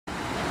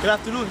Good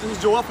afternoon, this is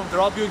Joel from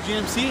Doral Buick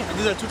GMC, and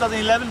this is our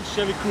 2011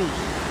 Chevy Cruze.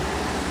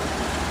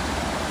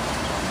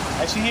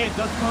 As you hear, it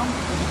does come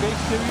with a great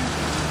exterior.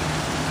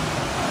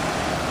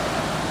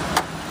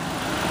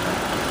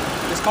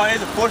 This car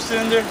is a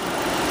 4-cylinder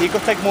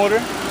Ecotec motor,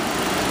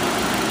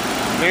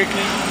 very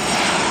clean.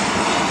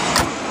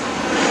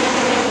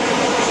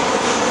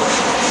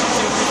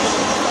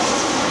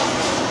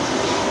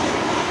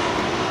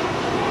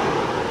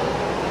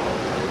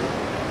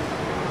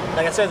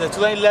 Like I said, the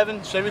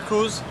 2011 Chevy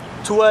Cruze,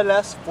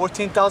 2LS,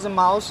 14,000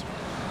 miles,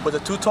 with a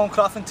 2-tone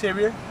cloth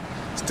interior,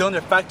 still under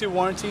factory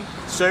warranty,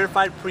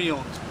 certified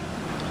pre-owned.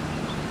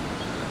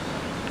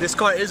 This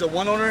car is a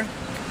one-owner,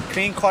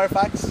 clean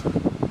Carfax,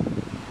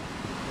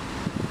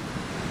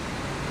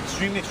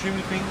 extremely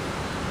clean.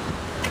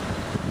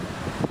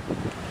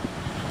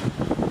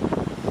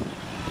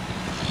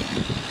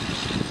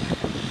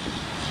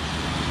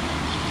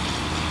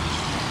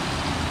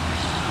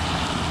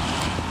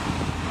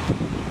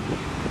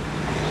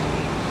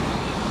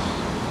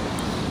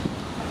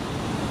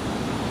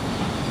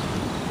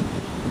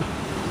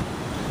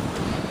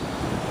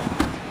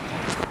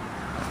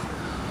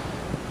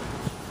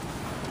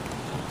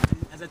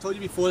 As I told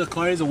you before, the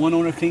car is a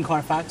one-owner clean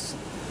Carfax.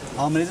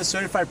 It is a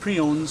certified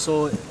pre-owned,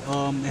 so it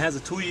has a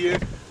 2-year,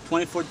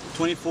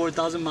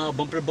 24,000 mile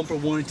bumper-to-bumper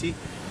warranty,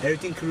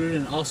 everything included,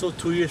 and also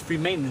 2 years free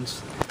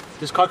maintenance.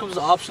 This car comes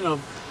with the option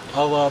of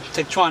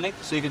Tektronix,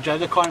 so you can drive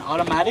the car in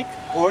automatic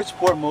or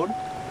sport mode.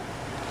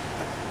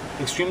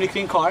 Extremely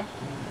clean car.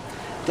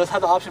 It does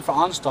have the option for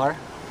OnStar.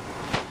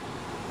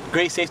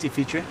 Great safety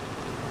feature.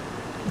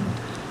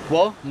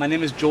 Well, my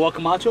name is Joel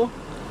Camacho.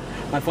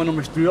 My phone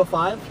number is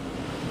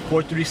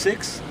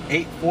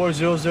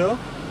 305-436-8400.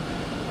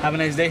 Have a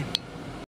nice day.